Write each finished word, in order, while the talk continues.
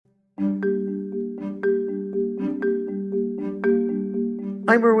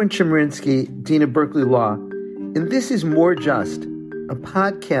I'm Chemerinsky, Dean of Berkeley Law, and this is More Just, a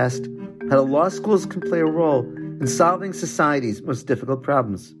podcast how law schools can play a role in solving society's most difficult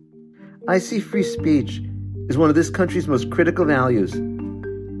problems. I see free speech as one of this country's most critical values,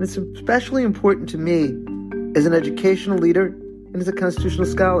 and it's especially important to me as an educational leader and as a constitutional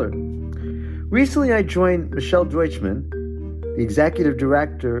scholar. Recently, I joined Michelle Deutschman, the executive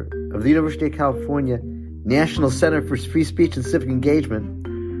director of the University of California National Center for Free Speech and Civic Engagement,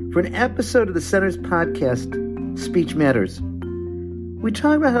 for an episode of the Center's podcast, SpeechMatters. We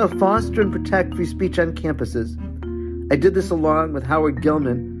talk about how to foster and protect free speech on campuses. I did this along with Howard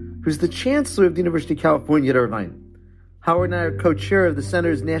Gilman, who's the chancellor of the University of California at Irvine. Howard and I are co-chair of the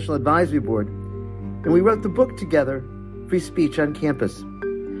Center's National Advisory Board, and we wrote the book together, Free Speech on Campus.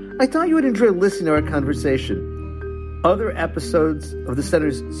 I thought you would enjoy listening to our conversation. Other episodes of the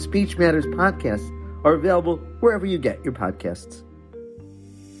Center's SpeechMatters podcast are available wherever you get your podcasts.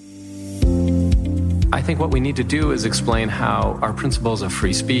 I think what we need to do is explain how our principles of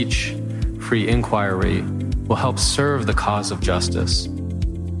free speech, free inquiry, will help serve the cause of justice.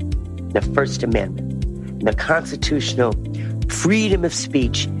 The First Amendment, the constitutional freedom of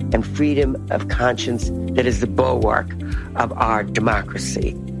speech and freedom of conscience that is the bulwark of our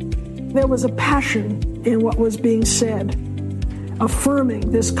democracy. There was a passion in what was being said,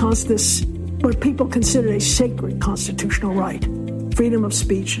 affirming this what people consider a sacred constitutional right, freedom of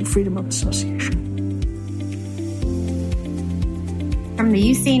speech and freedom of association. From the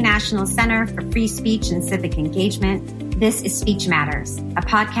UC National Center for Free Speech and Civic Engagement, this is SpeechMatters, a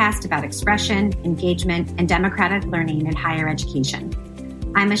podcast about expression, engagement, and democratic learning in higher education.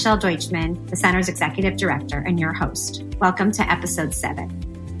 I'm Michelle Deutschman, the Center's Executive Director and your host. Welcome to Episode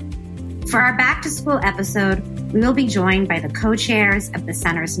 7. For our Back to School episode, we will be joined by the co-chairs of the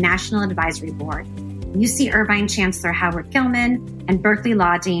Center's National Advisory Board, UC Irvine Chancellor Howard Gilman and Berkeley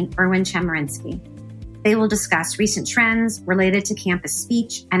Law Dean Erwin Chemerinsky. They will discuss recent trends related to campus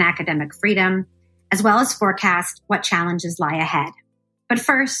speech and academic freedom, as well as forecast what challenges lie ahead. But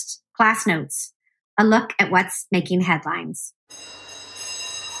first, class notes, a look at what's making headlines.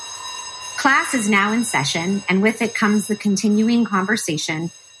 Class is now in session, and with it comes the continuing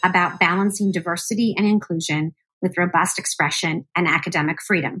conversation about balancing diversity and inclusion with robust expression and academic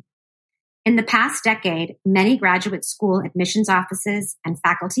freedom. In the past decade, many graduate school admissions offices and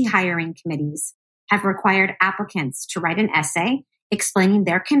faculty hiring committees have required applicants to write an essay explaining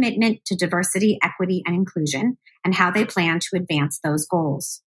their commitment to diversity, equity, and inclusion and how they plan to advance those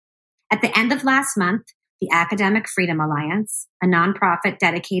goals. At the end of last month, the Academic Freedom Alliance, a nonprofit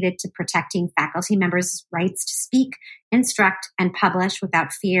dedicated to protecting faculty members' rights to speak, instruct, and publish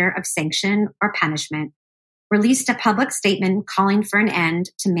without fear of sanction or punishment, released a public statement calling for an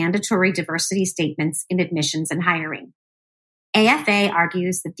end to mandatory diversity statements in admissions and hiring. AFA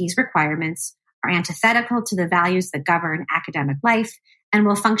argues that these requirements are antithetical to the values that govern academic life and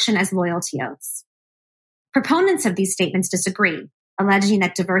will function as loyalty oaths. Proponents of these statements disagree, alleging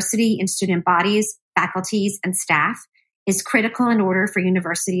that diversity in student bodies, faculties, and staff is critical in order for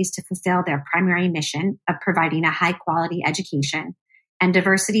universities to fulfill their primary mission of providing a high-quality education, and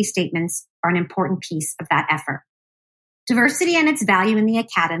diversity statements are an important piece of that effort. Diversity and its value in the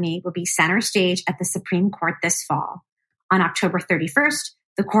academy will be center stage at the Supreme Court this fall. On October 31st,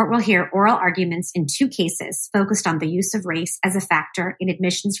 the court will hear oral arguments in 2 cases focused on the use of race as a factor in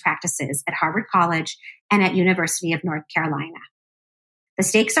admissions practices at Harvard College and at University of North Carolina. The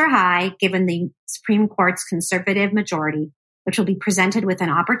stakes are high given the Supreme Court's conservative majority, which will be presented with an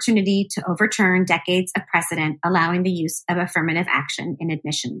opportunity to overturn decades of precedent allowing the use of affirmative action in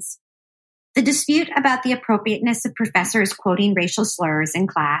admissions. The dispute about the appropriateness of professors quoting racial slurs in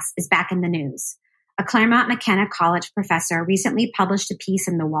class is back in the news. A Claremont McKenna College professor recently published a piece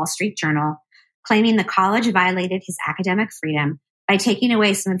in the Wall Street Journal claiming the college violated his academic freedom by taking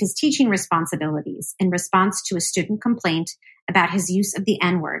away some of his teaching responsibilities in response to a student complaint about his use of the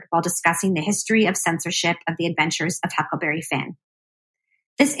N-word while discussing the history of censorship of the adventures of Huckleberry Finn.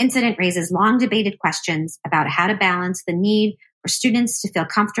 This incident raises long debated questions about how to balance the need for students to feel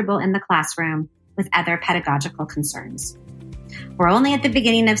comfortable in the classroom with other pedagogical concerns. We're only at the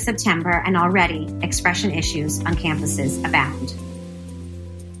beginning of September, and already expression issues on campuses abound.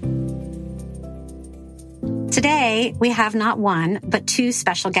 Today, we have not one, but 2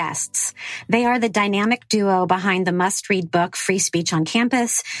 special guests. They are the dynamic duo behind the must-read book, Free Speech on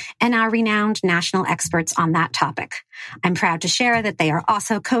Campus, and are renowned national experts on that topic. I'm proud to share that they are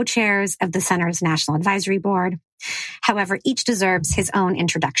also co-chairs of the Center's National Advisory Board. However, each deserves his own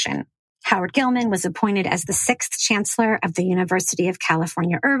introduction. Howard Gilman was appointed as the 6th Chancellor of the University of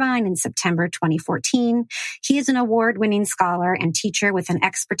California, Irvine in September 2014. He is an award-winning scholar and teacher with an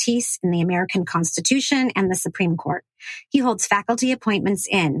expertise in the American Constitution and the Supreme Court. He holds faculty appointments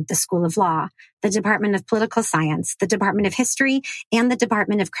in the School of Law, the Department of Political Science, the Department of History, and the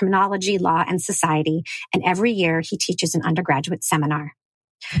Department of Criminology, Law, and Society, and every year he teaches an undergraduate seminar.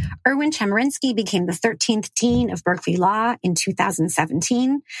 Erwin Chemerinsky became the 13th Dean of Berkeley Law in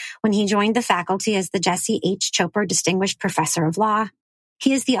 2017 when he joined the faculty as the Jesse H. Chopra Distinguished Professor of Law.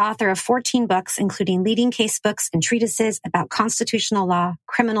 He is the author of 14 books, including leading case books and treatises about constitutional law,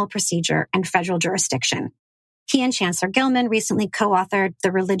 criminal procedure, and federal jurisdiction. He and Chancellor Gilman recently co-authored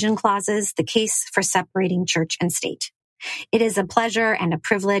The Religion Clauses, the Case for Separating Church and State. It is a pleasure and a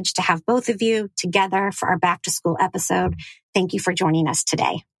privilege to have both of you together for our Back to School episode. Thank you for joining us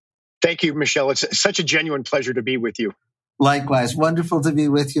today. Thank you, Michelle. It's such a genuine pleasure to be with you. Likewise. Wonderful to be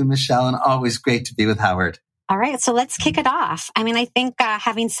with you, Michelle, and always great to be with Howard. All right, so let's kick it off. I mean, I think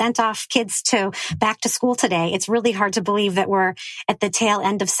having sent off kids to back to school today, it's really hard to believe that we're at the tail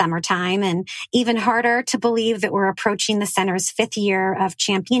end of summertime, and even harder to believe that we're approaching the center's 5th year of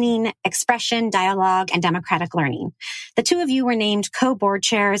championing expression, dialogue, and democratic learning. The two of you were named co-board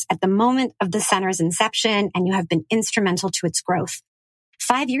chairs at the moment of the center's inception, and you have been instrumental to its growth.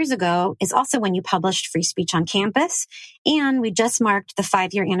 5 years ago is also when you published Free Speech on Campus, and we just marked the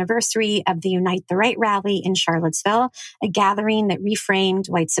 5-year anniversary of the Unite the Right rally in Charlottesville, a gathering that reframed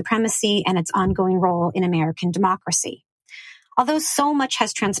white supremacy and its ongoing role in American democracy. Although so much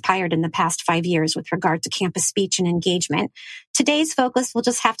has transpired in the past 5 years with regard to campus speech and engagement, today's focus will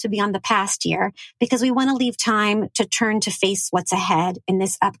just have to be on the past year because we want to leave time to turn to face what's ahead in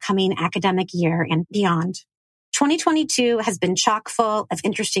this upcoming academic year and beyond. 2022 has been chock full of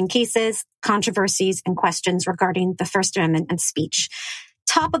interesting cases, controversies, and questions regarding the First Amendment and speech.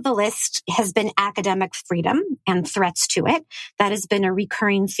 Top of the list has been academic freedom and threats to it. That has been a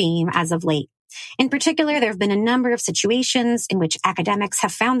recurring theme as of late. In particular, there have been a number of situations in which academics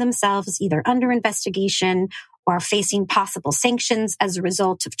have found themselves either under investigation or facing possible sanctions as a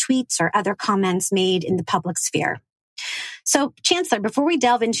result of tweets or other comments made in the public sphere. So, Chancellor, before we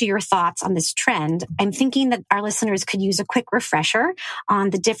delve into your thoughts on this trend, I'm thinking that our listeners could use a quick refresher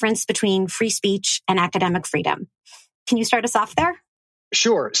on the difference between free speech and academic freedom. Can you start us off there?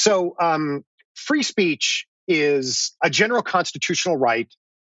 Sure. So, free speech is a general constitutional right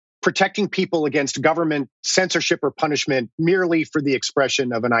protecting people against government censorship or punishment merely for the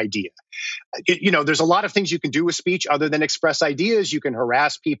expression of an idea. There's a lot of things you can do with speech other than express ideas. You can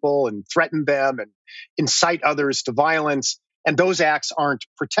harass people and threaten them and incite others to violence. And those acts aren't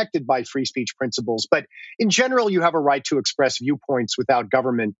protected by free speech principles. But in general, you have a right to express viewpoints without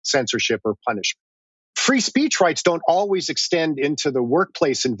government censorship or punishment. Free speech rights don't always extend into the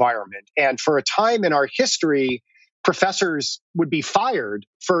workplace environment. And for a time in our history, professors would be fired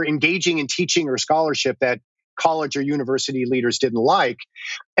for engaging in teaching or scholarship that college or university leaders didn't like.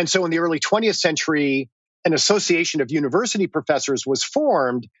 And so in the early 20th century, an association of university professors was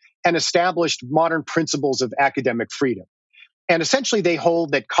formed and established modern principles of academic freedom. And essentially, they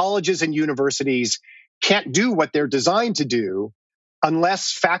hold that colleges and universities can't do what they're designed to do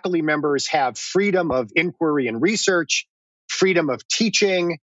unless faculty members have freedom of inquiry and research, freedom of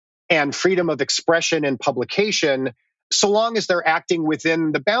teaching, and freedom of expression and publication, so long as they're acting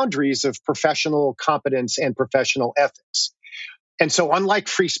within the boundaries of professional competence and professional ethics. And so unlike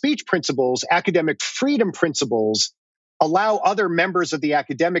free speech principles, academic freedom principles allow other members of the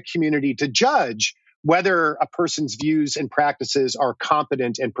academic community to judge whether a person's views and practices are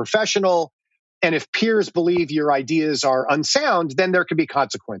competent and professional. And if peers believe your ideas are unsound, then there can be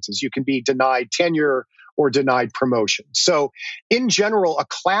consequences. You can be denied tenure or denied promotion. So in general, a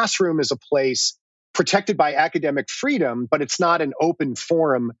classroom is a place protected by academic freedom, but it's not an open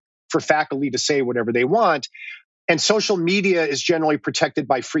forum for faculty to say whatever they want. And social media is generally protected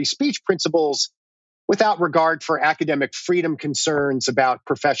by free speech principles without regard for academic freedom concerns about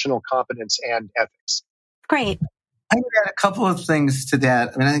professional competence and ethics. Great. I would add a couple of things to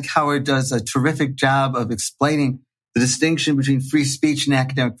that. I mean, I think Howard does a terrific job of explaining the distinction between free speech and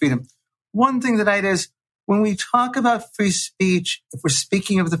academic freedom. One thing that I'd add is when we talk about free speech, if we're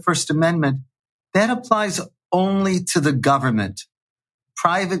speaking of the First Amendment, that applies only to the government.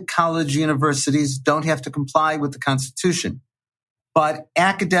 Private college universities don't have to comply with the Constitution. But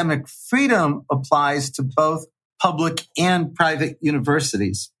academic freedom applies to both public and private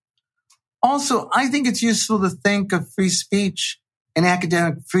universities. Also, I think it's useful to think of free speech and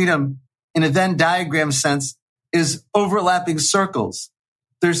academic freedom in a Venn diagram sense is overlapping circles.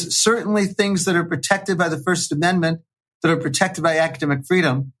 There's certainly things that are protected by the First Amendment that are protected by academic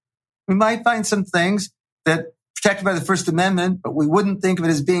freedom. We might find some things that protected by the First Amendment, but we wouldn't think of it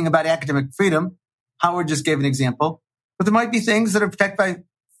as being about academic freedom. Howard just gave an example. But there might be things that are protected by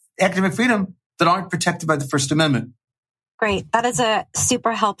academic freedom that aren't protected by the First Amendment. Great. That is a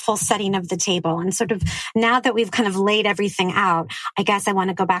super helpful setting of the table. And sort of now that we've kind of laid everything out, I guess I want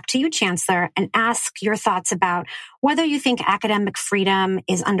to go back to you, Chancellor, and ask your thoughts about whether you think academic freedom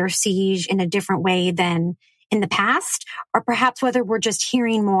is under siege in a different way than in the past, or perhaps whether we're just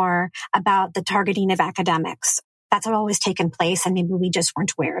hearing more about the targeting of academics. That's always taken place, and maybe we just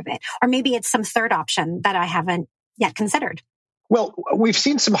weren't aware of it. Or maybe it's some third option that I haven't yet considered. Well, we've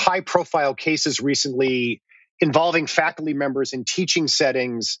seen some high-profile cases recently involving faculty members in teaching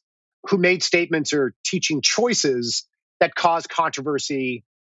settings who made statements or teaching choices that caused controversy,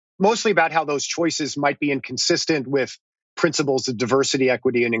 mostly about how those choices might be inconsistent with principles of diversity,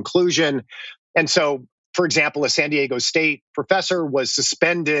 equity, and inclusion. And so, for example, a San Diego State professor was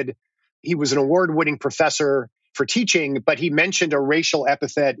suspended. He was an award-winning professor for teaching, but he mentioned a racial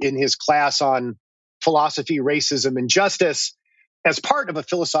epithet in his class on philosophy, racism, and justice as part of a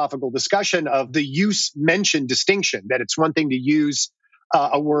philosophical discussion of the use-mention distinction, that it's one thing to use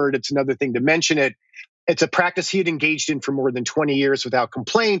a word, it's another thing to mention it. It's a practice he had engaged in for more than 20 years without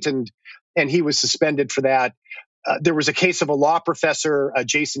complaint, and he was suspended for that. There was a case of a law professor,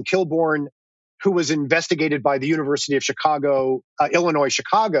 Jason Kilborn, who was investigated by the University of Chicago, Illinois,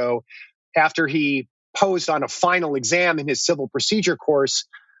 Chicago, after he posed on a final exam in his civil procedure course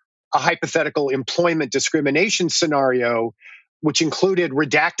a hypothetical employment discrimination scenario, which included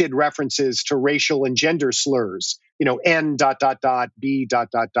redacted references to racial and gender slurs, N ... B ...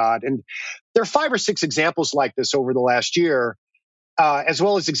 And there are 5 or 6 examples like this over the last year, as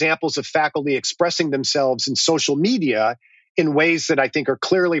well as examples of faculty expressing themselves in social media in ways that I think are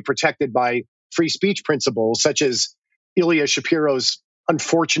clearly protected by free speech principles, such as Ilya Shapiro's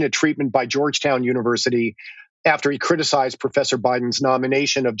unfortunate treatment by Georgetown University after he criticized Professor Biden's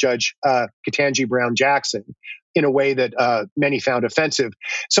nomination of Judge Ketanji Brown Jackson in a way that many found offensive.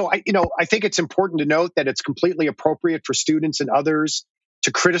 So I think it's important to note that it's completely appropriate for students and others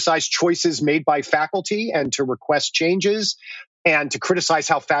to criticize choices made by faculty and to request changes and to criticize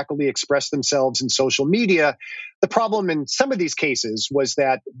how faculty express themselves in social media. The problem in some of these cases was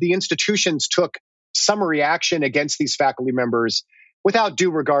that the institutions took summary action against these faculty members without due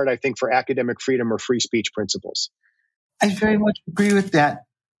regard, I think, for academic freedom or free speech principles. I very much agree with that.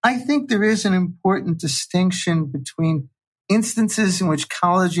 I think there is an important distinction between instances in which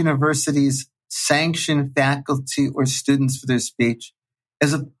college universities sanction faculty or students for their speech,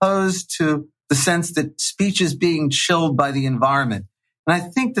 as opposed to the sense that speech is being chilled by the environment. And I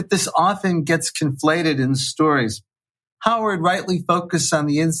think that this often gets conflated in stories. Howard rightly focused on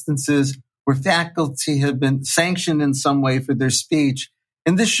the instances where faculty have been sanctioned in some way for their speech.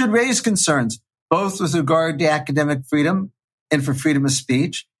 And this should raise concerns, both with regard to academic freedom and for freedom of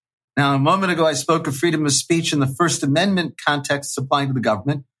speech. Now, a moment ago, I spoke of freedom of speech in the First Amendment context applying to the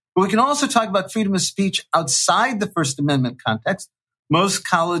government. But we can also talk about freedom of speech outside the First Amendment context. Most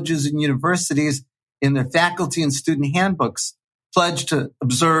colleges and universities in their faculty and student handbooks pledge to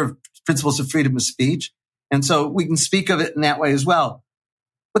observe principles of freedom of speech. And so we can speak of it in that way as well.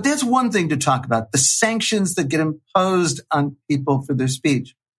 But there's one thing to talk about, the sanctions that get imposed on people for their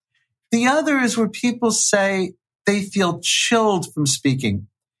speech. The other is where people say they feel chilled from speaking.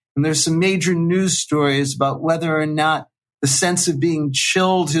 And there's some major news stories about whether or not the sense of being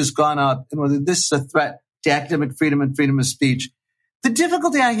chilled has gone up and whether this is a threat to academic freedom and freedom of speech. The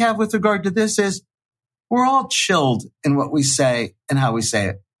difficulty I have with regard to this is we're all chilled in what we say and how we say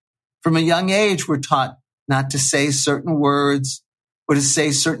it. From a young age, we're taught not to say certain words or to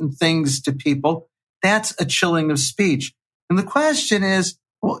say certain things to people. That's a chilling of speech. And the question is,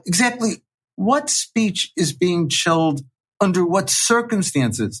 well, exactly what speech is being chilled under what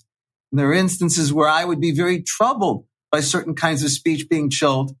circumstances? And there are instances where I would be very troubled by certain kinds of speech being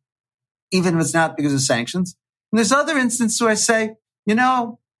chilled, even if it's not because of sanctions. And there's other instances where I say,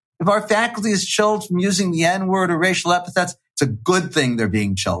 if our faculty is chilled from using the N-word or racial epithets, it's a good thing they're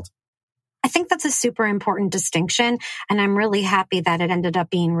being chilled. I think that's a super important distinction, and I'm really happy that it ended up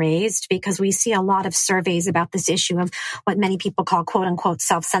being raised because we see a lot of surveys about this issue of what many people call quote-unquote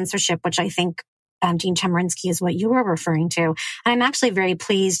self-censorship, which I think Dean Chemerinsky, is what you were referring to. And I'm actually very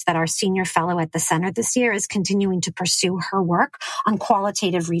pleased that our senior fellow at the center this year is continuing to pursue her work on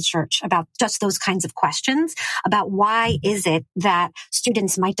qualitative research about just those kinds of questions, about why is it that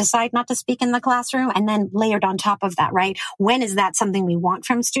students might decide not to speak in the classroom, and then layered on top of that, right? When is that something we want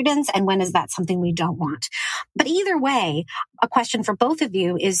from students, and when is that something we don't want? But either way, a question for both of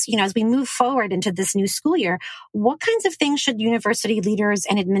you is, as we move forward into this new school year, what kinds of things should university leaders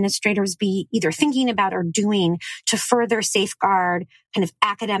and administrators be either thinking about or doing to further safeguard kind of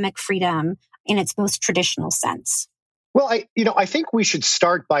academic freedom in its most traditional sense? Well, I think we should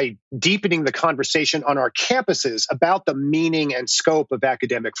start by deepening the conversation on our campuses about the meaning and scope of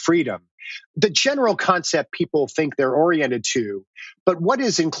academic freedom. The general concept people think they're oriented to, but what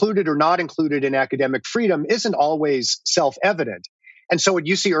is included or not included in academic freedom isn't always self-evident. And so at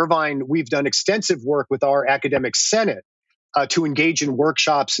UC Irvine, we've done extensive work with our academic senate to engage in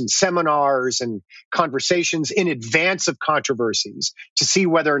workshops and seminars and conversations in advance of controversies to see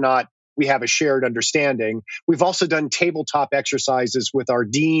whether or not we have a shared understanding. We've also done tabletop exercises with our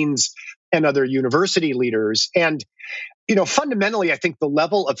deans and other university leaders. And, fundamentally, I think the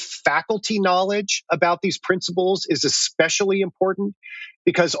level of faculty knowledge about these principles is especially important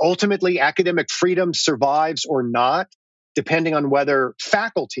because ultimately academic freedom survives or not, depending on whether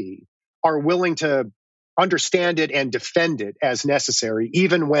faculty are willing to understand it and defend it as necessary,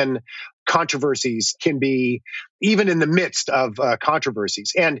 even when controversies can be, even in the midst of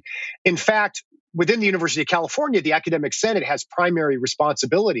controversies. And in fact, within the University of California, the Academic Senate has primary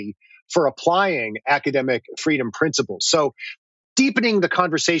responsibility for applying academic freedom principles. So deepening the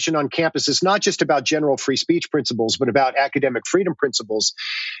conversation on campus is not just about general free speech principles, but about academic freedom principles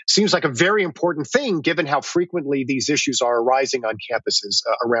seems like a very important thing, given how frequently these issues are arising on campuses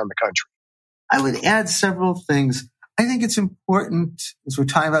around the country. I would add several things. I think it's important, as we're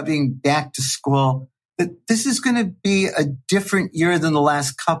talking about being back to school, that this is going to be a different year than the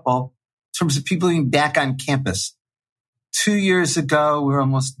last couple in terms of people being back on campus. 2 years ago, we were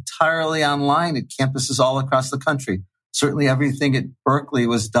almost entirely online at campuses all across the country. Certainly everything at Berkeley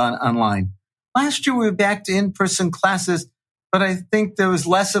was done online. Last year, we were back to in-person classes, but I think there was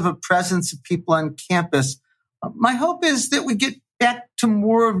less of a presence of people on campus. My hope is that we get back to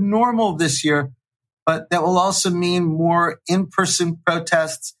more of normal this year, but that will also mean more in-person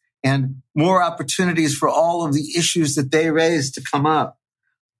protests and more opportunities for all of the issues that they raise to come up.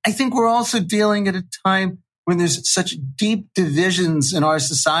 I think we're also dealing at a time when there's such deep divisions in our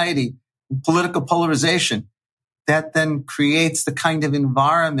society, political polarization, that then creates the kind of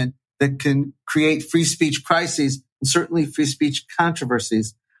environment that can create free speech crises and certainly free speech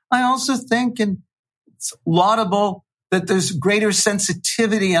controversies. I also think, and it's laudable, that there's greater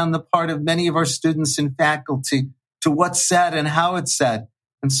sensitivity on the part of many of our students and faculty to what's said and how it's said.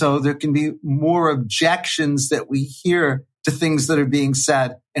 And so there can be more objections that we hear to things that are being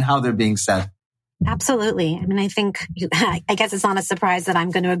said and how they're being said. Absolutely. I mean, I guess it's not a surprise that I'm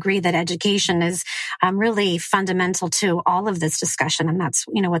going to agree that education is really fundamental to all of this discussion. And that's,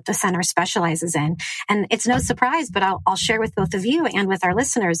 what the center specializes in. And it's no surprise, but I'll share with both of you and with our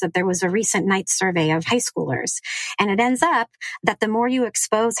listeners that there was a recent night survey of high schoolers. And it ends up that the more you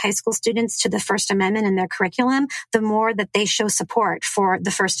expose high school students to the First Amendment in their curriculum, the more that they show support for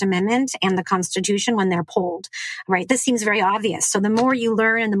the First Amendment and the Constitution when they're polled, right? This seems very obvious. So the more you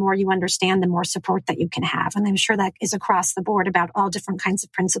learn and the more you understand, the more support that you can have. And I'm sure that is across the board about all different kinds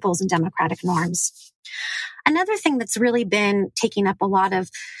of principles and democratic norms. Another thing that's really been taking up a lot of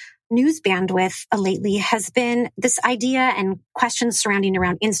news bandwidth lately has been this idea and questions surrounding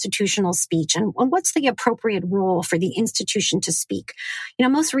around institutional speech and what's the appropriate role for the institution to speak.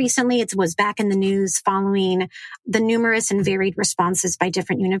 Most recently it was back in the news following the numerous and varied responses by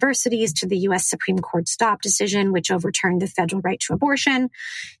different universities to the U.S. Supreme Court stop decision, which overturned the federal right to abortion.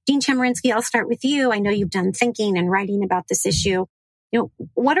 Dean Chemerinsky, I'll start with you. I know you've done thinking and writing about this issue.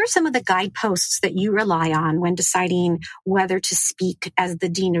 What are some of the guideposts that you rely on when deciding whether to speak as the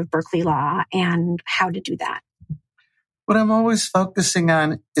Dean of Berkeley Law and how to do that? What I'm always focusing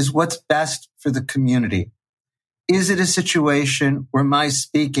on is what's best for the community. Is it a situation where my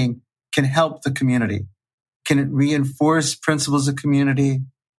speaking can help the community? Can it reinforce principles of community?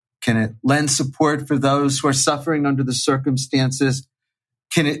 Can it lend support for those who are suffering under the circumstances?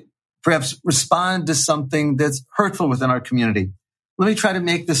 Can it perhaps respond to something that's hurtful within our community? Let me try to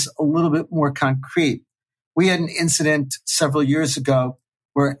make this a little bit more concrete. We had an incident several years ago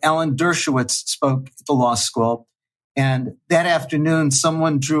where Alan Dershowitz spoke at the law school. And that afternoon,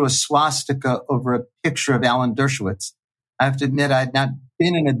 someone drew a swastika over a picture of Alan Dershowitz. I have to admit, I had not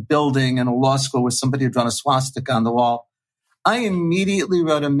been in a building in a law school where somebody had drawn a swastika on the wall. I immediately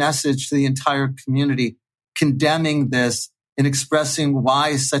wrote a message to the entire community condemning this and expressing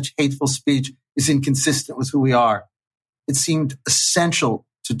why such hateful speech is inconsistent with who we are. It seemed essential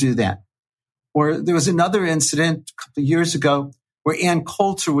to do that. Or there was another incident a couple of years ago where Ann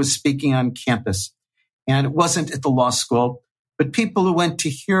Coulter was speaking on campus, and it wasn't at the law school, but people who went to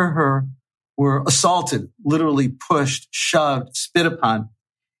hear her were assaulted, literally pushed, shoved, spit upon.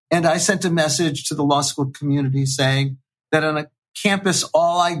 And I sent a message to the law school community saying that on a campus,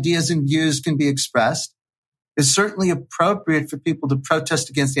 all ideas and views can be expressed. It's certainly appropriate for people to protest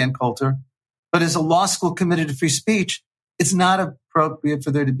against Ann Coulter, but as a law school committed to free speech, it's not appropriate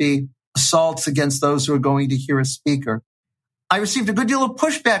for there to be assaults against those who are going to hear a speaker. I received a good deal of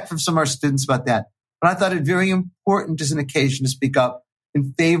pushback from some of our students about that, but I thought it very important as an occasion to speak up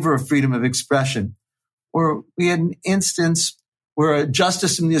in favor of freedom of expression. Or we had an instance where a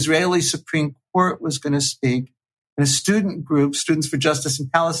justice in the Israeli Supreme Court was going to speak, and a student group, Students for Justice in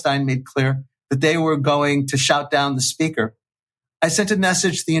Palestine, made clear that they were going to shout down the speaker. I sent a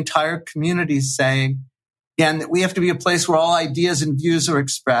message to the entire community saying, again, that we have to be a place where all ideas and views are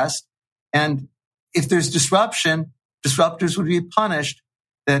expressed. And if there's disruption, disruptors would be punished.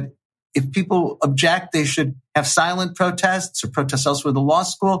 That if people object, they should have silent protests or protests elsewhere at the law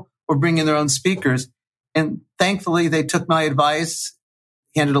school or bring in their own speakers. And thankfully, they took my advice,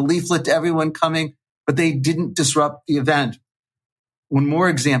 handed a leaflet to everyone coming, but they didn't disrupt the event. One more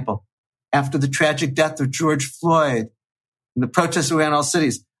example. After the tragic death of George Floyd and the protests around all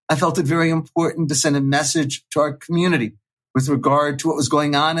cities, I felt it very important to send a message to our community with regard to what was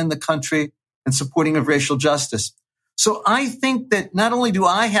going on in the country and supporting of racial justice. So I think that not only do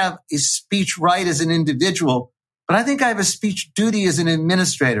I have a speech right as an individual, but I think I have a speech duty as an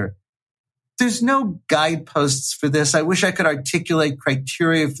administrator. There's no guideposts for this. I wish I could articulate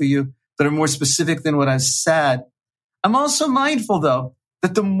criteria for you that are more specific than what I've said. I'm also mindful, though,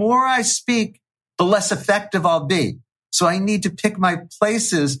 that the more I speak, the less effective I'll be. So I need to pick my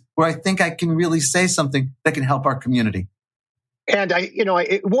places where I think I can really say something that can help our community. And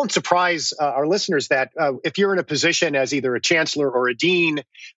it won't surprise our listeners that if you're in a position as either a chancellor or a dean,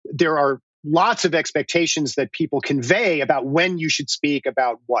 there are lots of expectations that people convey about when you should speak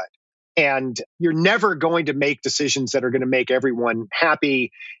about what. And you're never going to make decisions that are going to make everyone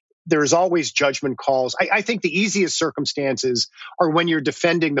happy. There's always judgment calls. I think the easiest circumstances are when you're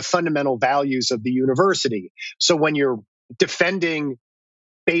defending the fundamental values of the university. So when you're defending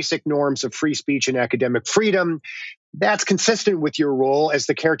basic norms of free speech and academic freedom, that's consistent with your role as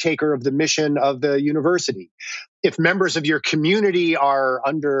the caretaker of the mission of the university. If members of your community are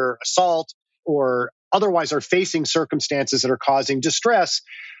under assault or otherwise are facing circumstances that are causing distress,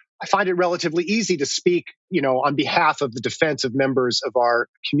 I find it relatively easy to speak, on behalf of the defense of members of our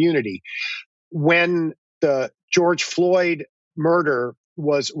community. When the George Floyd murder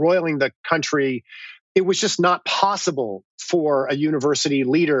was roiling the country, it was just not possible for a university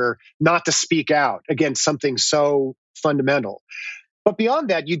leader not to speak out against something so fundamental. But beyond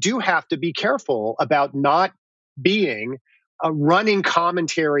that, you do have to be careful about not being a running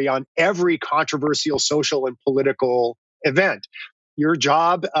commentary on every controversial social and political event. Your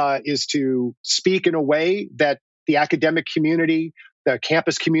job is to speak in a way that the academic community, the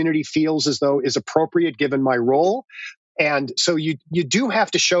campus community feels as though is appropriate given my role. And so you do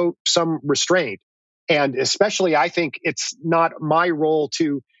have to show some restraint. And especially, I think it's not my role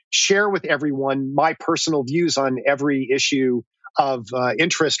to share with everyone my personal views on every issue of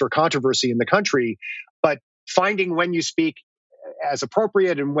interest or controversy in the country, but finding when you speak as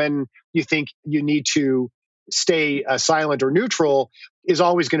appropriate and when you think you need to stay silent or neutral is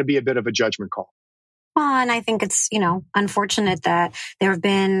always going to be a bit of a judgment call. Well, and I think it's, unfortunate that there have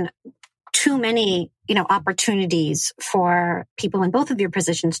been too many, opportunities for people in both of your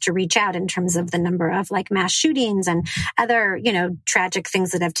positions to reach out in terms of the number of mass shootings and other, tragic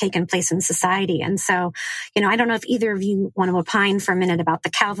things that have taken place in society. And so, I don't know if either of you want to opine for a minute about the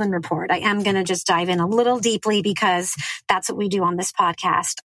Calvin Report. I am going to just dive in a little deeply because that's what we do on this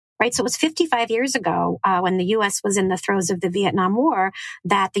podcast. Right. So it was 55 years ago when the U.S. was in the throes of the Vietnam War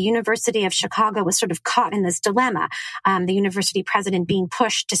that the University of Chicago was sort of caught in this dilemma. The university president being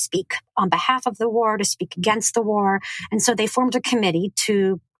pushed to speak on behalf of the war, to speak against the war. And so they formed a committee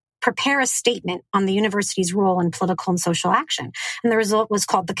to prepare a statement on the university's role in political and social action. And the result was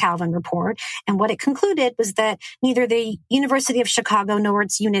called the Calvin Report. And what it concluded was that neither the University of Chicago nor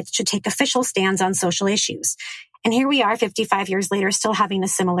its units should take official stands on social issues. And here we are 55 years later, still having a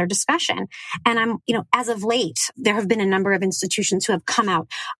similar discussion. And as of late, there have been a number of institutions who have come out,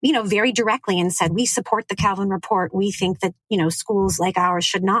 very directly and said, we support the Calvin Report. We think that, schools like ours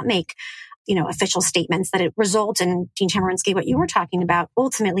should not make official statements, that it results in, Dean Chemerinsky, what you were talking about,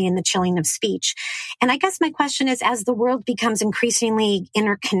 ultimately in the chilling of speech. And I guess my question is, as the world becomes increasingly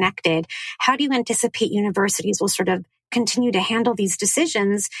interconnected, how do you anticipate universities will sort of continue to handle these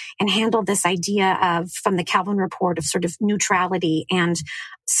decisions and handle this idea of, from the Calvin report, of sort of neutrality and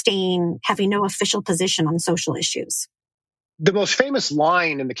having no official position on social issues? The most famous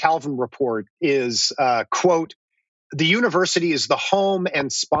line in the Calvin report is, quote, "The university is the home and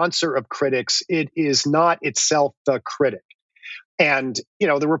sponsor of critics. It is not itself the critic." And,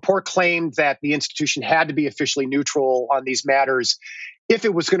 the report claimed that the institution had to be officially neutral on these matters if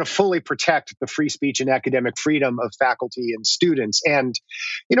it was going to fully protect the free speech and academic freedom of faculty and students. And,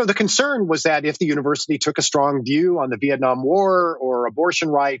 the concern was that if the university took a strong view on the Vietnam War or abortion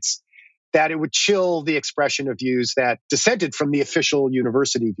rights, that it would chill the expression of views that dissented from the official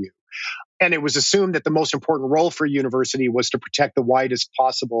university view. And it was assumed that the most important role for a university was to protect the widest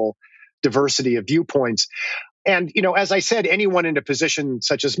possible diversity of viewpoints. And, as I said, anyone in a position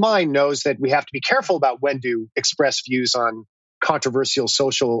such as mine knows that we have to be careful about when to express views on controversial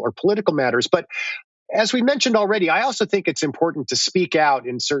social or political matters. But as we mentioned already, I also think it's important to speak out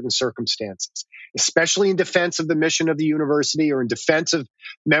in certain circumstances, especially in defense of the mission of the university or in defense of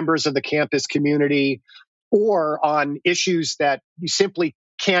members of the campus community, or on issues that you simply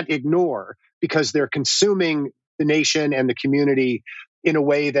can't ignore because they're consuming the nation and the community in a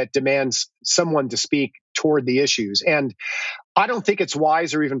way that demands someone to speak toward the issues. And I don't think it's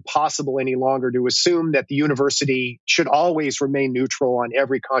wise or even possible any longer to assume that the university should always remain neutral on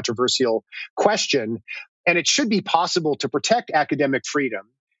every controversial question. And it should be possible to protect academic freedom,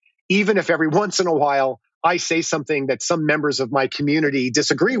 even if every once in a while I say something that some members of my community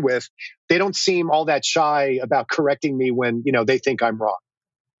disagree with. They don't seem all that shy about correcting me when, they think I'm wrong.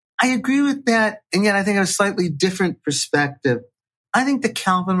 I agree with that. And yet I think I have a slightly different perspective. I think the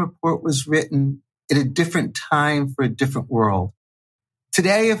Calvin report was written at a different time for a different world.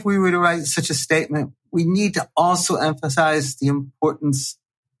 Today, if we were to write such a statement, we need to also emphasize the importance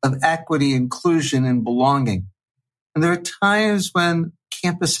of equity, inclusion, and belonging. And there are times when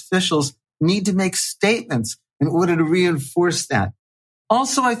campus officials need to make statements in order to reinforce that.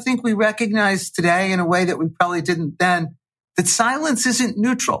 Also, I think we recognize today, in a way that we probably didn't then, that silence isn't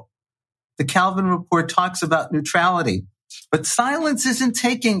neutral. The Calvin report talks about neutrality, but silence isn't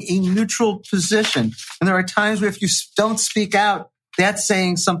taking a neutral position. And there are times where if you don't speak out, that's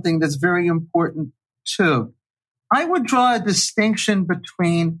saying something that's very important too. I would draw a distinction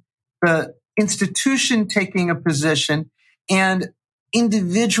between the institution taking a position and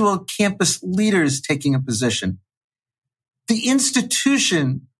individual campus leaders taking a position. The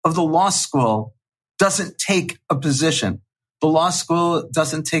institution of the law school doesn't take a position. The law school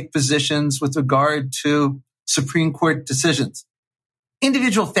doesn't take positions with regard to Supreme Court decisions.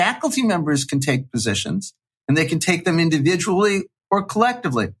 Individual faculty members can take positions, and they can take them individually or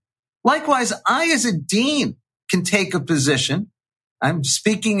collectively. Likewise, I as a dean can take a position. I'm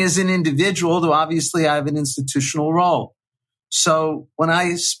speaking as an individual, though obviously I have an institutional role. So when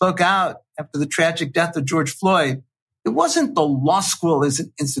I spoke out after the tragic death of George Floyd, it wasn't the law school as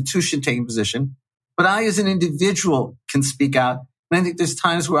an institution taking a position, but I as an individual can speak out. And I think there's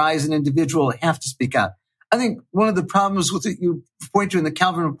times where I as an individual have to speak out. I think one of the problems with it you point to in the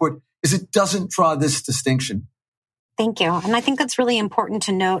Calvin report is it doesn't draw this distinction. Thank you. And I think that's really important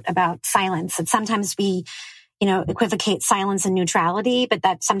to note about silence, that sometimes we, equivocate silence and neutrality, but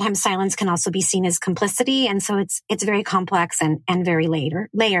that sometimes silence can also be seen as complicity. And so it's very complex and very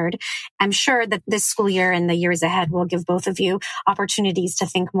layered. I'm sure that this school year and the years ahead will give both of you opportunities to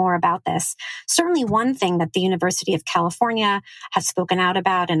think more about this. Certainly one thing that the University of California has spoken out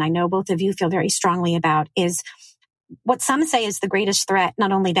about, and I know both of you feel very strongly about, is what some say is the greatest threat,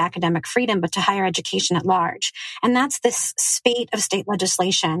 not only to academic freedom, but to higher education at large. And that's this spate of state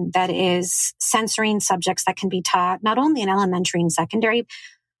legislation that is censoring subjects that can be taught not only in elementary and secondary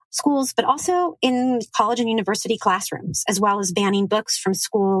schools, but also in college and university classrooms, as well as banning books from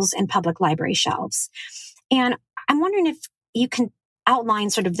schools and public library shelves. And I'm wondering if you can outline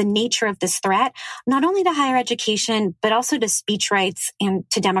sort of the nature of this threat, not only to higher education, but also to speech rights and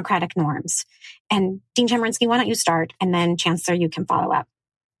to democratic norms. And Dean Chemerinsky, why don't you start? And then Chancellor, you can follow up.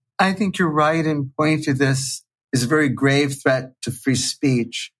 I think you're right in pointing to this is a very grave threat to free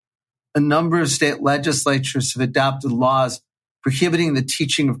speech. A number of state legislatures have adopted laws prohibiting the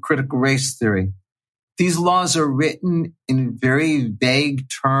teaching of critical race theory. These laws are written in very vague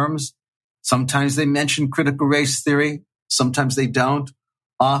terms. Sometimes they mention critical race theory. Sometimes they don't.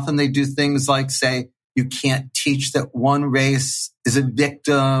 Often they do things like say, you can't teach that one race is a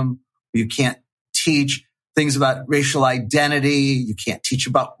victim. You can't teach things about racial identity. You can't teach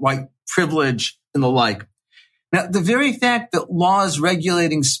about white privilege, and the like. Now, the very fact that laws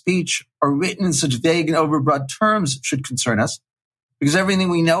regulating speech are written in such vague and overbroad terms should concern us, because everything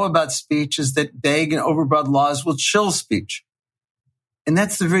we know about speech is that vague and overbroad laws will chill speech. And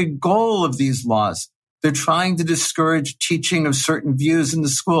that's the very goal of these laws. They're trying to discourage teaching of certain views in the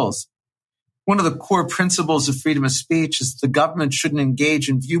schools. One of the core principles of freedom of speech is that the government shouldn't engage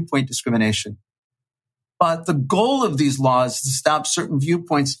in viewpoint discrimination. But the goal of these laws is to stop certain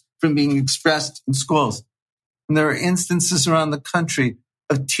viewpoints from being expressed in schools. And there are instances around the country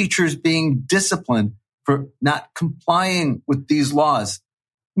of teachers being disciplined for not complying with these laws.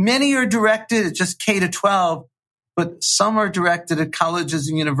 Many are directed at just K to 12, but some are directed at colleges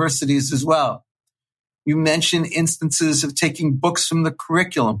and universities as well. You mentioned instances of taking books from the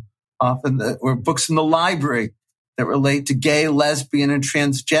curriculum, or books from the library that relate to gay, lesbian, and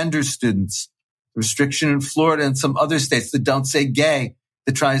transgender students. Restriction in Florida and some other states that don't say gay,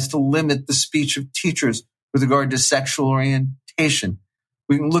 that tries to limit the speech of teachers with regard to sexual orientation.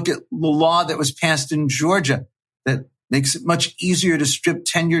 We can look at the law that was passed in Georgia that makes it much easier to strip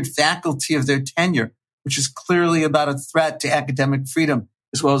tenured faculty of their tenure, which is clearly about a threat to academic freedom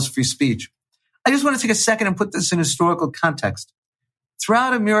as well as free speech. I just want to take a second and put this in historical context.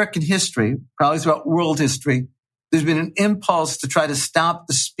 Throughout American history, probably throughout world history, there's been an impulse to try to stop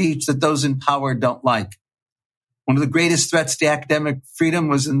the speech that those in power don't like. One of the greatest threats to academic freedom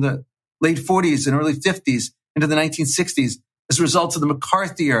was in the late 40s and early 50s into the 1960s as a result of the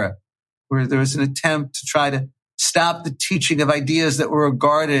McCarthy era, where there was an attempt to try to stop the teaching of ideas that were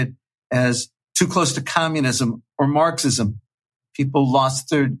regarded as too close to communism or Marxism. People lost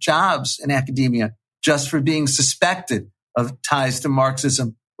their jobs in academia just for being suspected of ties to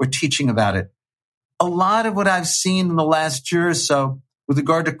Marxism or teaching about it. A lot of what I've seen in the last year or so with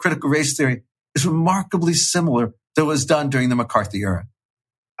regard to critical race theory is remarkably similar to what was done during the McCarthy era.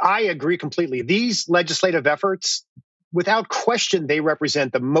 I agree completely. These legislative efforts, without question, they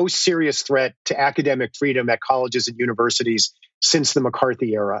represent the most serious threat to academic freedom at colleges and universities since the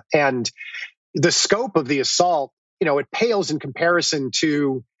McCarthy era. And the scope of the assault, it pales in comparison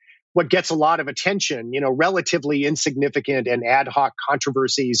to what gets a lot of attention, relatively insignificant and ad hoc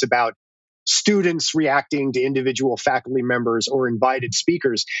controversies about students reacting to individual faculty members or invited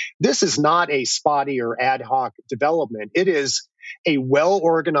speakers. This is not a spotty or ad hoc development. It is a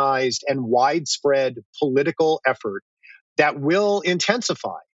well-organized and widespread political effort that will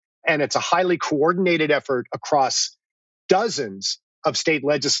intensify. And it's a highly coordinated effort across dozens of state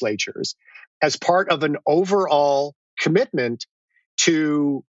legislatures as part of an overall commitment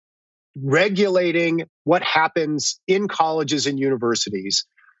to regulating what happens in colleges and universities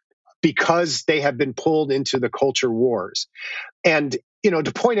because they have been pulled into the culture wars. And,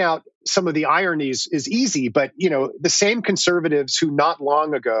 to point out some of the ironies is easy, but, the same conservatives who not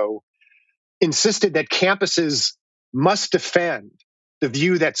long ago insisted that campuses must defend the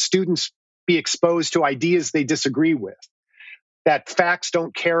view that students be exposed to ideas they disagree with, that facts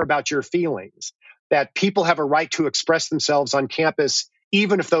don't care about your feelings, that people have a right to express themselves on campus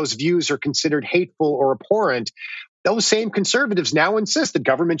even if those views are considered hateful or abhorrent. Those same conservatives now insist that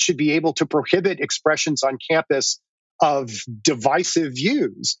government should be able to prohibit expressions on campus of divisive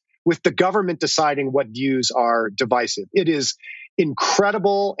views, with the government deciding what views are divisive. It is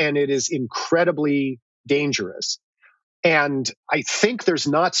incredible and it is incredibly dangerous. And I think there's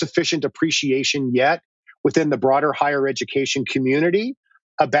not sufficient appreciation yet within the broader higher education community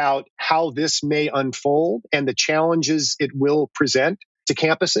about how this may unfold and the challenges it will present to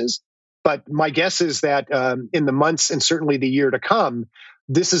campuses. But my guess is that in the months and certainly the year to come,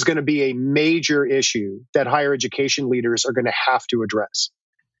 this is going to be a major issue that higher education leaders are going to have to address.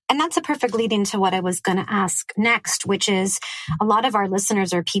 And that's a perfect lead into what I was going to ask next, which is a lot of our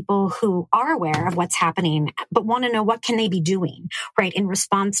listeners are people who are aware of what's happening, but want to know what can they be doing, right, in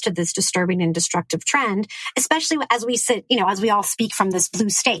response to this disturbing and destructive trend, especially as we sit, as we all speak from this blue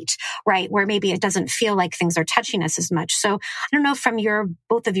state, right, where maybe it doesn't feel like things are touching us as much. So I don't know from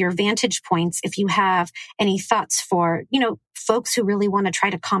both of your vantage points, if you have any thoughts for, folks who really want to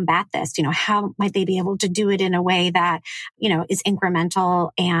try to combat this, how might they be able to do it in a way that, is incremental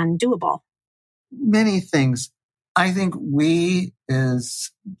and doable? Many things. I think we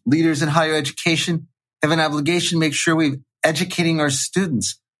as leaders in higher education have an obligation to make sure we're educating our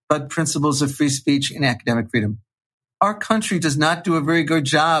students about principles of free speech and academic freedom. Our country does not do a very good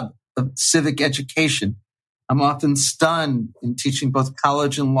job of civic education. I'm often stunned in teaching both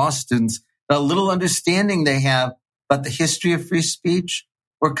college and law students the little understanding they have about the history of free speech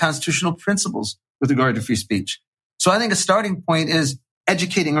or constitutional principles with regard to free speech. So I think a starting point is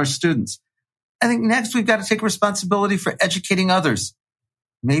educating our students. I think next we've got to take responsibility for educating others.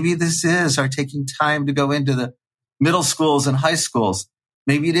 Maybe this is our taking time to go into the middle schools and high schools.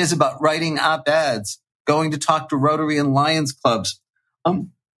 Maybe it is about writing op-eds, going to talk to Rotary and Lions clubs.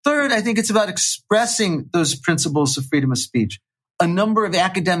 Third, I think it's about expressing those principles of freedom of speech. A number of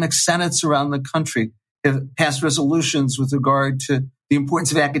academic senates around the country have passed resolutions with regard to the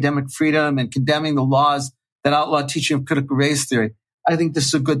importance of academic freedom and condemning the laws that outlaw teaching of critical race theory. I think this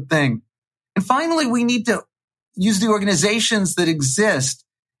is a good thing. And finally, we need to use the organizations that exist.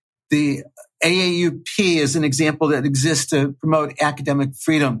 The AAUP is an example that exists to promote academic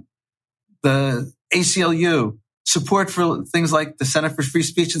freedom. The ACLU, support for things like the Center for Free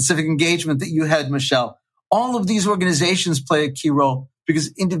Speech and Civic Engagement that you had, Michelle. All of these organizations play a key role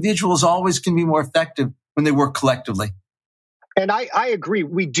because individuals always can be more effective when they work collectively. And I agree.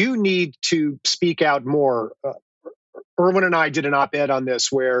 We do need to speak out more. Erwin and I did an op-ed on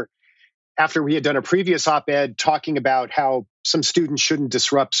this where after we had done a previous op-ed talking about how some students shouldn't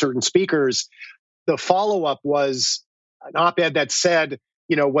disrupt certain speakers, the follow-up was an op-ed that said,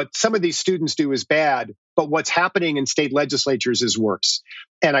 what some of these students do is bad, but what's happening in state legislatures is worse.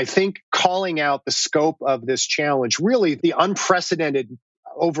 And I think calling out the scope of this challenge, really the unprecedented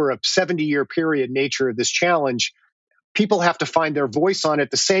over a 70-year period nature of this challenge, people have to find their voice on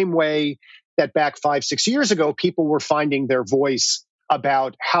it the same way that back 5-6 years ago, people were finding their voice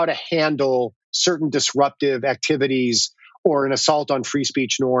about how to handle certain disruptive activities or an assault on free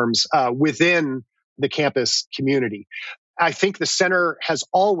speech norms within the campus community. I think the center has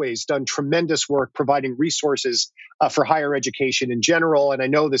always done tremendous work providing resources for higher education in general. And I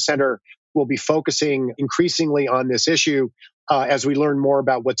know the center will be focusing increasingly on this issue as we learn more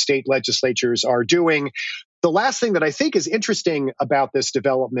about what state legislatures are doing. The last thing that I think is interesting about this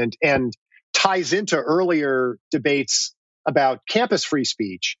development and ties into earlier debates about campus free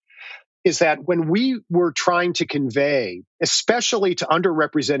speech is that when we were trying to convey, especially to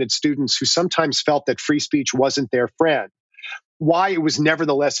underrepresented students who sometimes felt that free speech wasn't their friend, why it was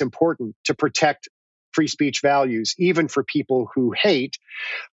nevertheless important to protect free speech values, even for people who hate.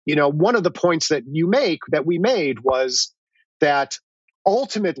 One of the points that we made was that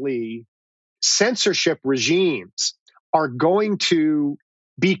ultimately censorship regimes are going to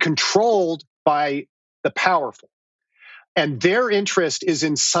be controlled by the powerful. And their interest is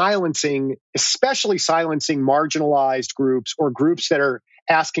in especially silencing marginalized groups or groups that are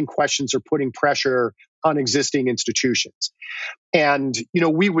asking questions or putting pressure on existing institutions. And,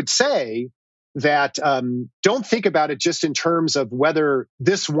 we would say that don't think about it just in terms of whether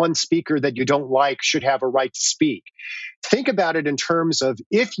this one speaker that you don't like should have a right to speak. Think about it in terms of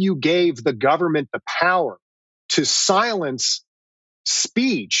if you gave the government the power to silence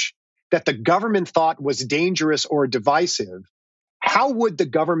speech that the government thought was dangerous or divisive, how would the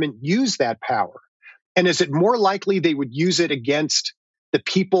government use that power? And is it more likely they would use it against the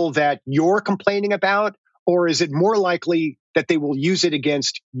people that you're complaining about, or is it more likely that they will use it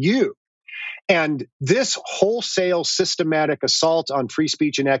against you? And this wholesale systematic assault on free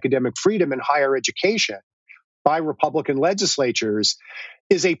speech and academic freedom in higher education by Republican legislatures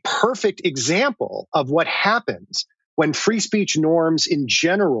is a perfect example of what happens when free speech norms in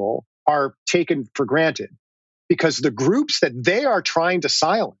general are taken for granted, because the groups that they are trying to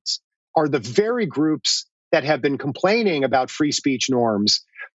silence are the very groups that have been complaining about free speech norms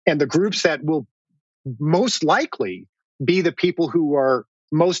and the groups that will most likely be the people who are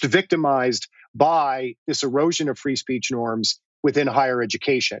most victimized by this erosion of free speech norms within higher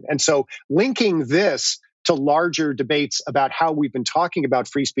education. And so linking this to larger debates about how we've been talking about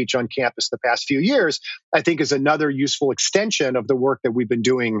free speech on campus the past few years, I think is another useful extension of the work that we've been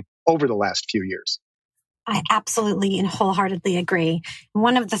doing over the last few years. I absolutely and wholeheartedly agree.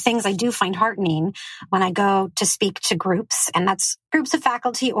 One of the things I do find heartening when I go to speak to groups, and that's groups of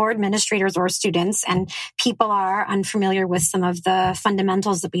faculty or administrators or students, and people are unfamiliar with some of the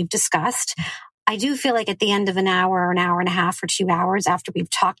fundamentals that we've discussed, I do feel like at the end of an hour and a half or 2 hours after we've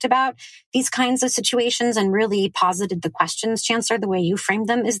talked about these kinds of situations and really posited the questions, Chancellor, the way you framed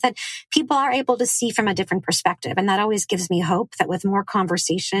them, is that people are able to see from a different perspective. And that always gives me hope that with more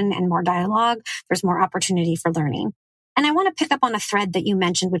conversation and more dialogue, there's more opportunity for learning. And I want to pick up on a thread that you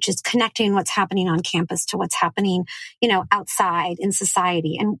mentioned, which is connecting what's happening on campus to what's happening, outside in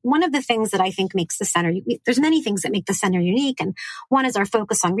society. And one of the things that I think makes the center, there's many things that make the center unique. And one is our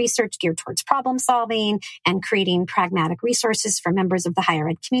focus on research geared towards problem solving and creating pragmatic resources for members of the higher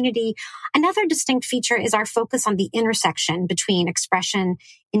ed community. Another distinct feature is our focus on the intersection between expression,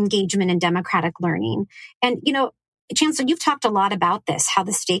 engagement, and democratic learning. And, Chancellor, you've talked a lot about this, how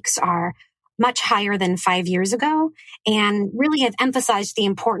the stakes are much higher than 5 years ago, and really have emphasized the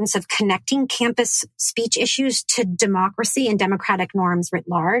importance of connecting campus speech issues to democracy and democratic norms writ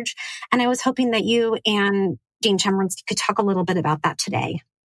large. And I was hoping that you and Dean Chemerinsky could talk a little bit about that today.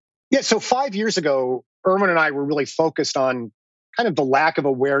 Yeah, so 5 years ago, Erwin and I were really focused on kind of the lack of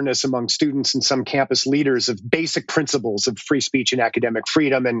awareness among students and some campus leaders of basic principles of free speech and academic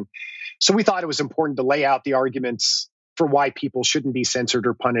freedom. And so we thought it was important to lay out the arguments for why people shouldn't be censored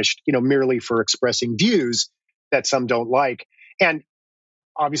or punished, merely for expressing views that some don't like. And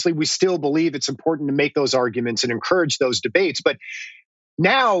obviously, we still believe it's important to make those arguments and encourage those debates. But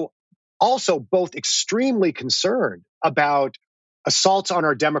now, also both extremely concerned about assaults on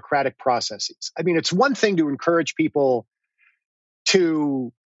our democratic processes. I mean, it's one thing to encourage people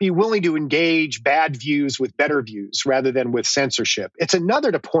to be willing to engage bad views with better views rather than with censorship. It's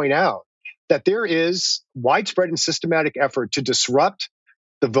another to point out that there is widespread and systematic effort to disrupt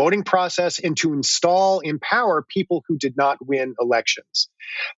the voting process and to empower people who did not win elections.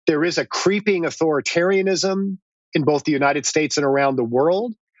 There is a creeping authoritarianism in both the United States and around the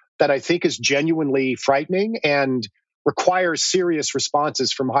world that I think is genuinely frightening and requires serious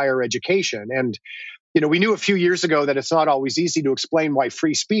responses from higher education. And we knew a few years ago that it's not always easy to explain why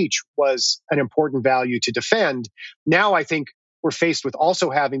free speech was an important value to defend. Now I think we're faced with also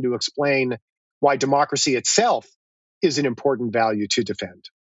having to explain why democracy itself is an important value to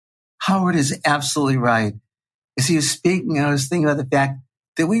defend. Howard is absolutely right. As he was speaking, I was thinking about the fact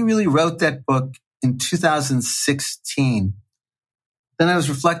that we really wrote that book in 2016. Then I was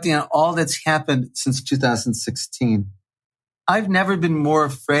reflecting on all that's happened since 2016. I've never been more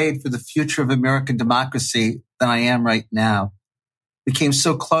afraid for the future of American democracy than I am right now. We came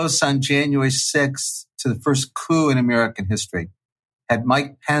so close on January 6th to the first coup in American history. Had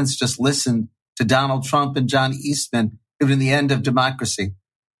Mike Pence just listened to Donald Trump and John Eastman, it would have been the end of democracy.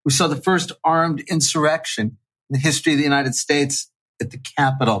 We saw the first armed insurrection in the history of the United States at the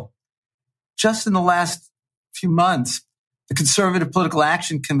Capitol. Just in the last few months, the Conservative Political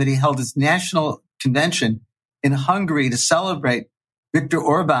Action Committee held its national convention in Hungary to celebrate Viktor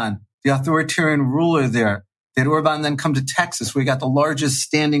Orban, the authoritarian ruler there. They had Orban then come to Texas, where he got the largest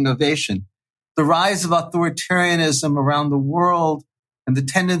standing ovation. The rise of authoritarianism around the world and the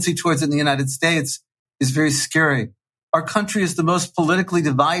tendency towards it in the United States is very scary. Our country is the most politically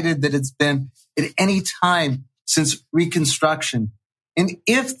divided that it's been at any time since Reconstruction. And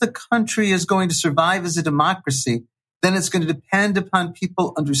if the country is going to survive as a democracy, then it's going to depend upon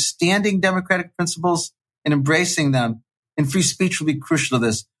people understanding democratic principles and embracing them. And free speech will be crucial to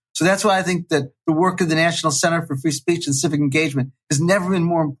this. So that's why I think that the work of the National Center for Free Speech and Civic Engagement has never been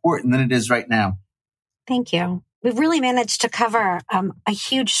more important than it is right now. Thank you. We've really managed to cover a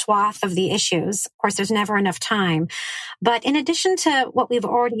huge swath of the issues. Of course, there's never enough time. But in addition to what we've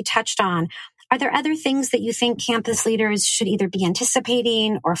already touched on, are there other things that you think campus leaders should either be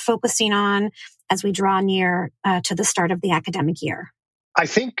anticipating or focusing on as we draw near to the start of the academic year? I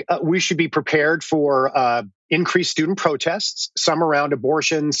think we should be prepared for increased student protests, some around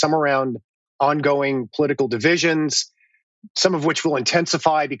abortion, some around ongoing political divisions, some of which will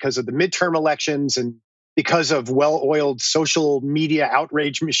intensify because of the midterm elections and because of well-oiled social media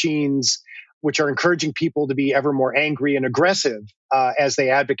outrage machines, which are encouraging people to be ever more angry and aggressive as they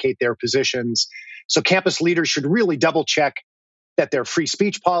advocate their positions. So campus leaders should really double-check that their free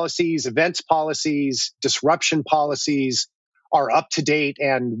speech policies, events policies, disruption policies are up to date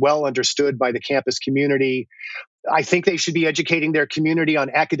and well understood by the campus community. I think they should be educating their community on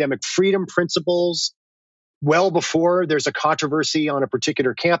academic freedom principles well before there's a controversy on a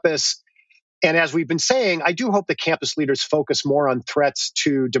particular campus. And as we've been saying, I do hope that campus leaders focus more on threats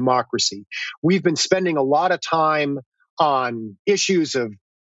to democracy. We've been spending a lot of time on issues of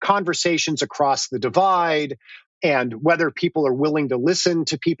conversations across the divide and whether people are willing to listen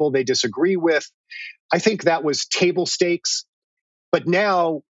to people they disagree with. I think that was table stakes. But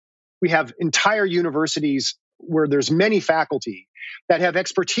now we have entire universities where there's many faculty that have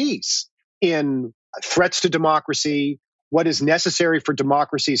expertise in threats to democracy, what is necessary for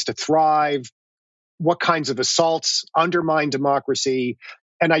democracies to thrive, what kinds of assaults undermine democracy.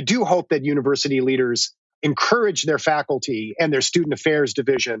 And I do hope that university leaders encourage their faculty and their student affairs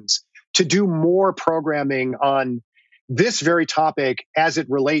divisions to do more programming on this very topic as it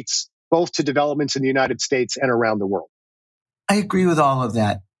relates both to developments in the United States and around the world. I agree with all of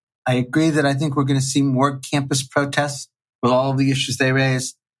that. I agree that I think we're going to see more campus protests with all of the issues they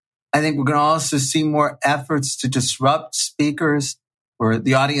raise. I think we're going to also see more efforts to disrupt speakers where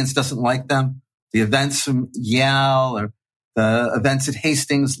the audience doesn't like them. The events from Yale or the events at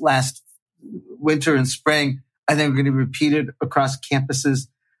Hastings last winter and spring, I think are going to be repeated across campuses.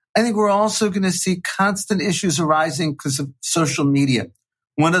 I think we're also going to see constant issues arising because of social media.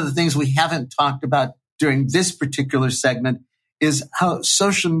 One of the things we haven't talked about during this particular segment is how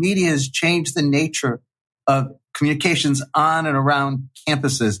social media has changed the nature of communications on and around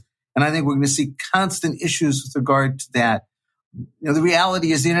campuses. And I think we're going to see constant issues with regard to that. The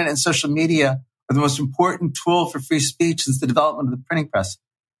reality is the internet and social media are the most important tool for free speech since the development of the printing press.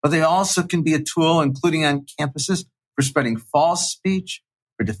 But they also can be a tool, including on campuses, for spreading false speech,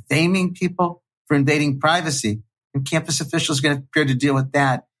 for defaming people, for invading privacy. And campus officials are going to prepare to deal with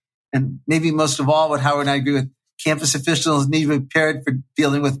that. And maybe most of all, what Howard and I agree with, campus officials need to be prepared for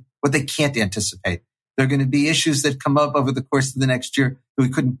dealing with what they can't anticipate. There are going to be issues that come up over the course of the next year that we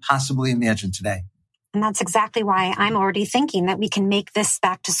couldn't possibly imagine today. And that's exactly why I'm already thinking that we can make this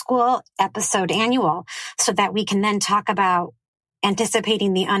back to school episode annual so that we can then talk about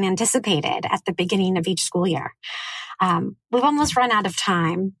anticipating the unanticipated at the beginning of each school year. We've almost run out of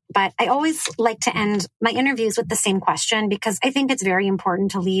time, but I always like to end my interviews with the same question because I think it's very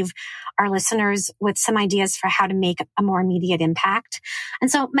important to leave our listeners with some ideas for how to make a more immediate impact. And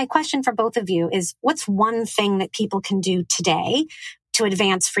so my question for both of you is, what's one thing that people can do today to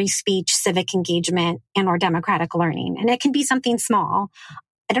advance free speech, civic engagement, and or democratic learning? And it can be something small.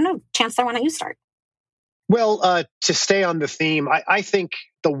 I don't know, Chancellor, why don't you start? Well, to stay on the theme, I think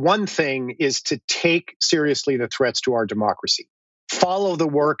the one thing is to take seriously the threats to our democracy. Follow the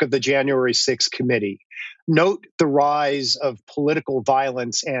work of the January 6th committee. Note the rise of political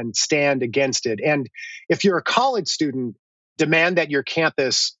violence and stand against it. And if you're a college student, demand that your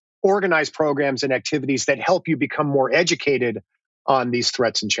campus organize programs and activities that help you become more educated on these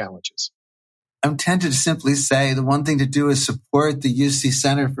threats and challenges. I'm tempted to simply say the one thing to do is support the UC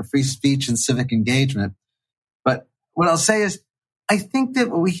Center for Free Speech and Civic Engagement. But what I'll say is, I think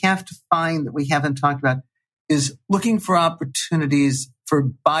that what we have to find that we haven't talked about is looking for opportunities for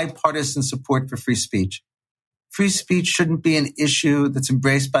bipartisan support for free speech. Free speech shouldn't be an issue that's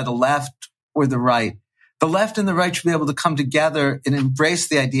embraced by the left or the right. The left and the right should be able to come together and embrace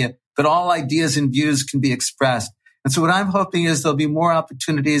the idea that all ideas and views can be expressed. And so what I'm hoping is there'll be more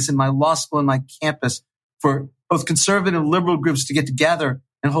opportunities in my law school and my campus for both conservative and liberal groups to get together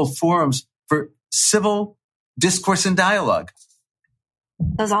and hold forums for civil discourse and dialogue.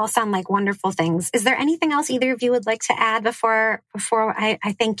 Those all sound like wonderful things. Is there anything else either of you would like to add before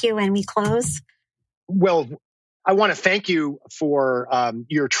I thank you and we close? Well, I want to thank you for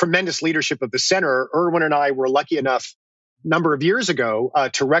your tremendous leadership of the center. Erwin and I were lucky enough a number of years ago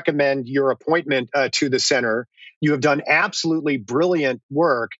to recommend your appointment to the center. You have done absolutely brilliant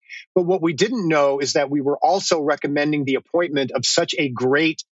work. But what we didn't know is that we were also recommending the appointment of such a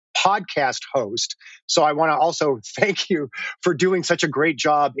great podcast host. So I want to also thank you for doing such a great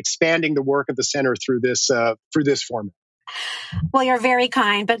job expanding the work of the center through this format. Well, you're very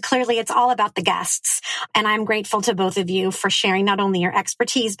kind, but clearly it's all about the guests. And I'm grateful to both of you for sharing not only your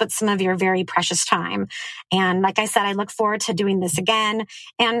expertise, but some of your very precious time. And like I said, I look forward to doing this again.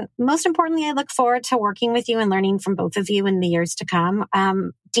 And most importantly, I look forward to working with you and learning from both of you in the years to come.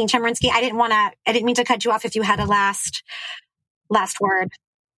 Dean Chemerinsky, I didn't mean to cut you off if you had a last word.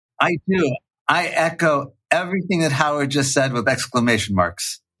 I do. I echo everything that Howard just said with exclamation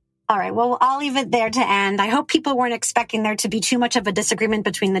marks. All right. Well, I'll leave it there to end. I hope people weren't expecting there to be too much of a disagreement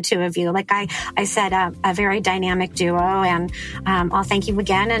between the two of you. Like I said, a very dynamic duo. And I'll thank you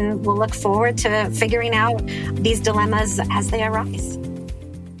again. And we'll look forward to figuring out these dilemmas as they arise.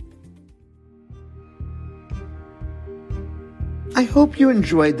 I hope you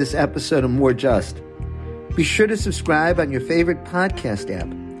enjoyed this episode of More Just. Be sure to subscribe on your favorite podcast app.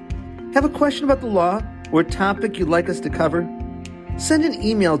 Have a question about the law or a topic you'd like us to cover? Send an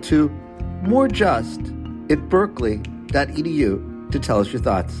email to morejust@berkeley.edu to tell us your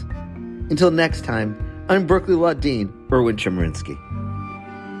thoughts. Until next time, I'm Berkeley Law Dean Erwin Chemerinsky.